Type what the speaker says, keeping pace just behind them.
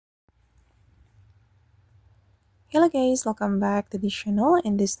Hello guys, welcome back to the channel.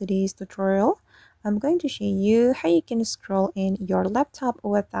 In today's tutorial, I'm going to show you how you can scroll in your laptop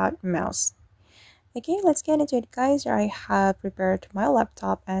without mouse. Okay, let's get into it guys. I have prepared my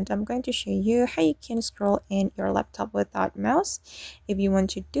laptop and I'm going to show you how you can scroll in your laptop without mouse. If you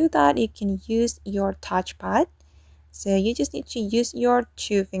want to do that, you can use your touchpad. So you just need to use your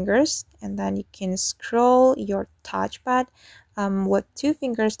two fingers and then you can scroll your touchpad with two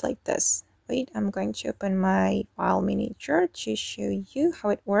fingers like this. Wait, I'm going to open my file manager to show you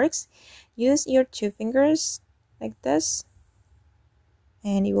how it works. Use your two fingers like this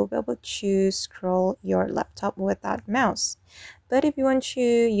and you will be able to scroll your laptop without mouse. But if you want to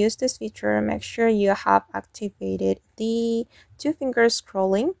use this feature, make sure you have activated the two finger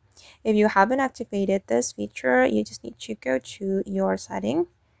scrolling. If you haven't activated this feature, you just need to go to your setting.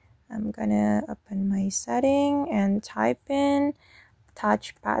 I'm gonna open my setting and type in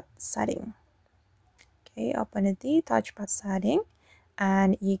touchpad setting. Okay, open the touchpad setting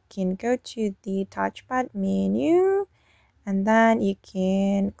and you can go to the touchpad menu and then you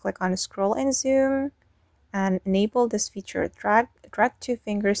can click on scroll and zoom and enable this feature. Drag two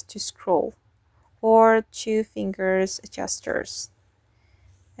fingers to scroll or two fingers gestures.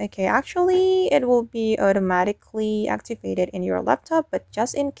 Okay, actually it will be automatically activated in your laptop, but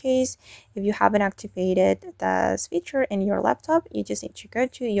just in case if you haven't activated this feature in your laptop, you just need to go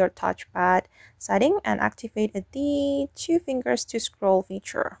to your touchpad setting and activate the two fingers to scroll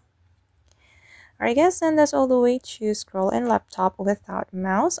feature. Alright guys, and that's all the way to scroll in laptop without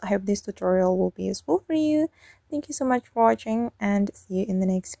mouse. I hope this tutorial will be useful for you. Thank you so much for watching and see you in the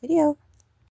next video.